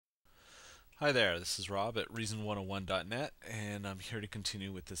Hi there, this is Rob at Reason101.net, and I'm here to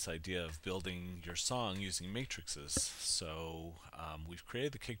continue with this idea of building your song using matrices. We've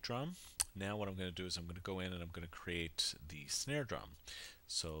created the kick drum. Now what I'm going to do is I'm going to go in and I'm going to create the snare drum.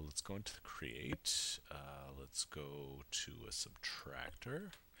 So let's go into the create. Let's go to a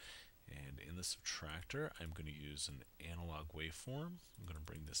subtractor. And in the subtractor, I'm going to use an analog waveform. I'm going to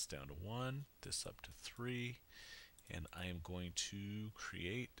bring this down to 1, this up to 3, and I am going to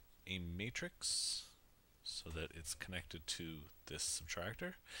create a matrix so that it's connected to this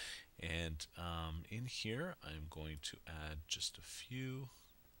subtractor. And in here, I'm going to add just a few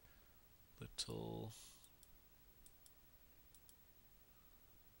little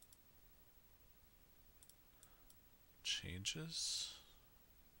changes.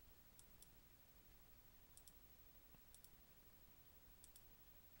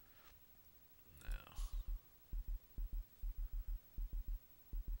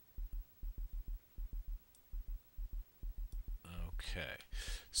 Okay,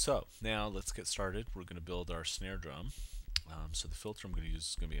 so now let's get started. We're going to build our snare drum. So the filter I'm going to use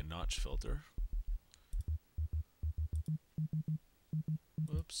is going to be a notch filter.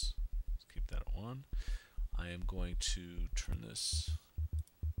 Whoops, let's keep that at 1. I am going to turn this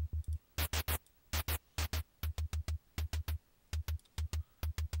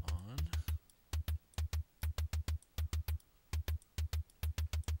on.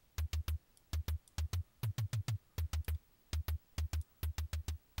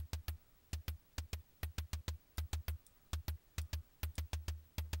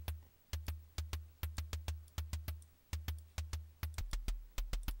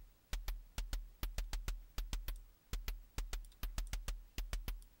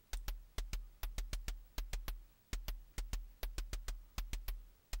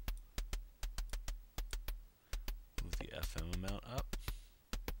 Move the FM amount up.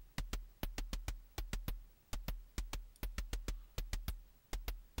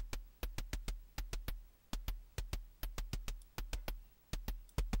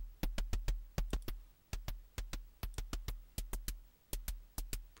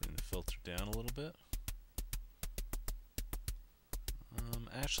 Bring the filter down a little bit.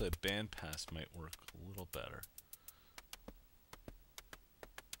 Actually, a bandpass might work a little better.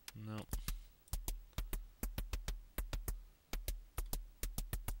 Nope.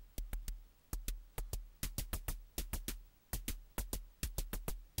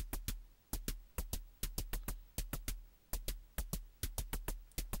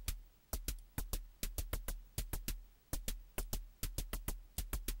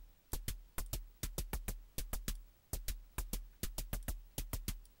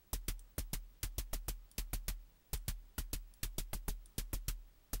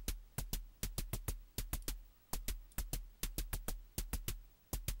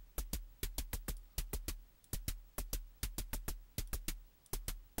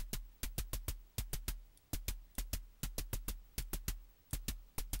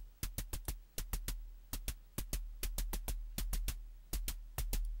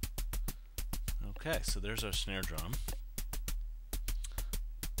 Okay, so there's our snare drum.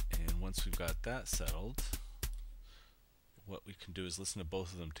 And once we've got that settled, what we can do is listen to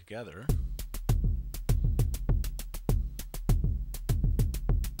both of them together.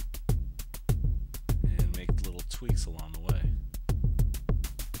 And make little tweaks along the way.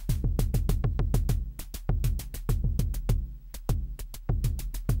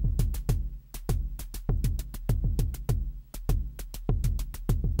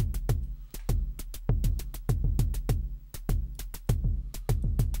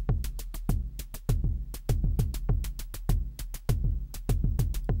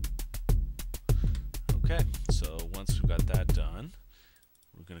 Okay, so once we've got that done,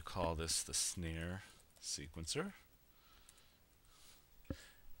 we're going to call this the snare sequencer.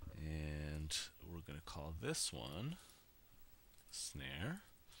 And we're going to call this one snare.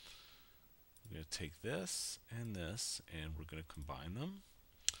 We're going to take this, and we're going to combine them.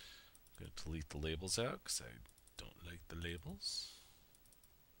 I'm going to delete the labels out because I don't like the labels.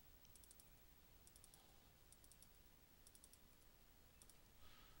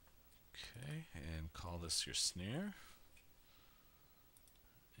 Okay, and call this your snare.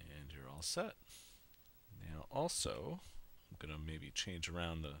 And you're all set. Now also, I'm going to maybe change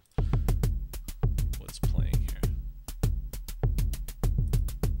around what's playing here.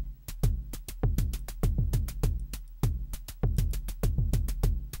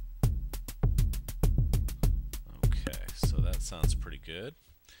 Okay, so that sounds pretty good.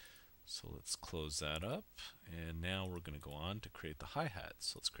 So let's close that up, and now we're going to go on to create the hi-hat.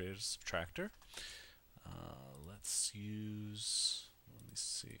 So let's create a subtractor. Let's use, let me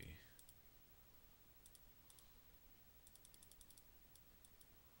see.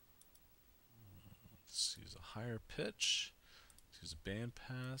 higher pitch. Let's use a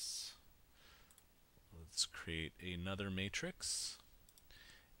bandpass. Let's create another matrix.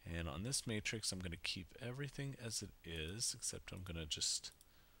 And on this matrix, I'm going to keep everything as it is, except I'm going to just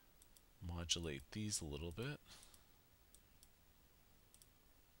modulate these a little bit.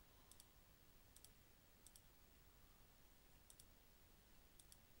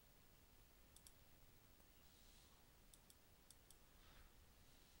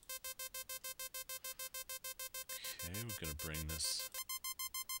 Okay, we're going to bring this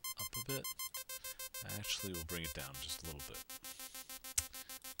up a bit. Actually, we'll bring it down just a little bit.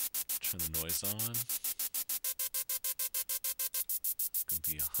 Turn the noise on. It's going to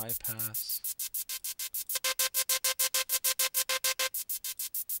be a high pass.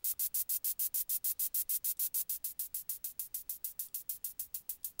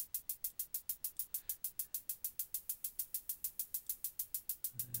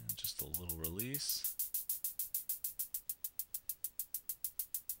 And just a little release.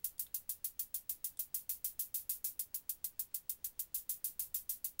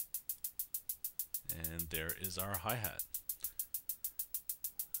 And there is our hi-hat.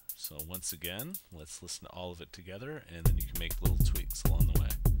 So once again, let's listen to all of it together, and then you can make little tweaks along the way.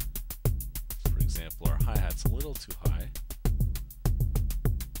 For example, our hi-hat's a little too high.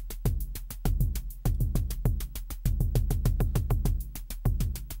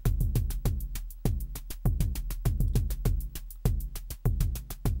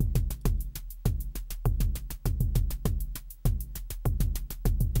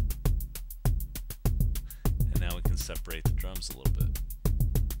 Separate the drums a little bit.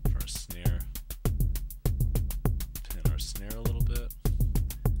 For our snare, pin our snare a little bit,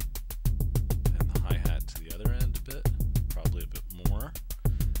 and the hi-hat to the other end a bit, probably a bit more,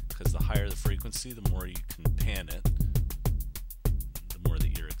 because the higher the frequency, the more you can pan it, the more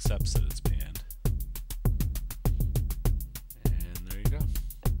the ear accepts that it's panned. And there you go.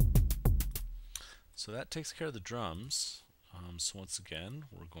 So that takes care of the drums. So once again,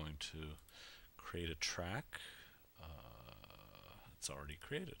 we're going to create a track. It's already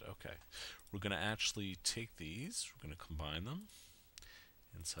created. Okay. We're going to actually take these, we're going to combine them.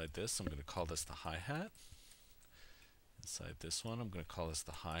 Inside this, I'm going to call this the hi-hat. Inside this one, I'm going to call this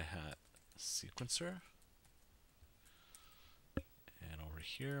the hi-hat sequencer. And over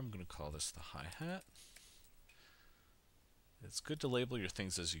here, I'm going to call this the hi-hat. It's good to label your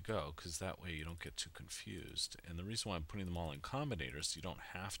things as you go, because that way you don't get too confused. And the reason why I'm putting them all in combinators, you don't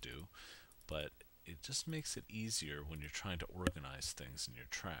have to, but it just makes it easier when you're trying to organize things in your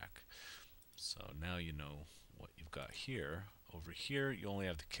track. So now you know what you've got here. Over here, you only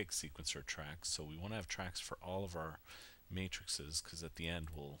have the kick sequencer tracks, so we want to have tracks for all of our matrices, because at the end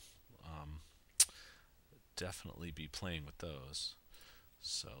we'll definitely be playing with those.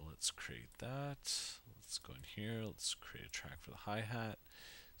 So let's create that. Let's go in here. Let's create a track for the hi-hat.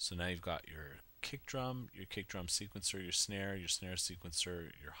 So now you've got your kick drum sequencer, your snare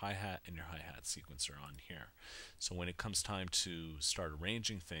sequencer, your hi-hat, and your hi-hat sequencer on here. So when it comes time to start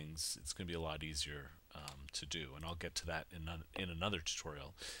arranging things, it's going to be a lot easier to do, and I'll get to that in another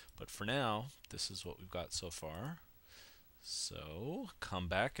tutorial. But for now, this is what we've got so far. So come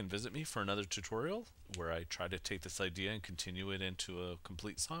back and visit me for another tutorial where I try to take this idea and continue it into a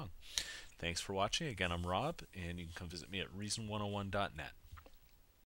complete song. Thanks for watching. Again, I'm Rob, and you can come visit me at reason101.net.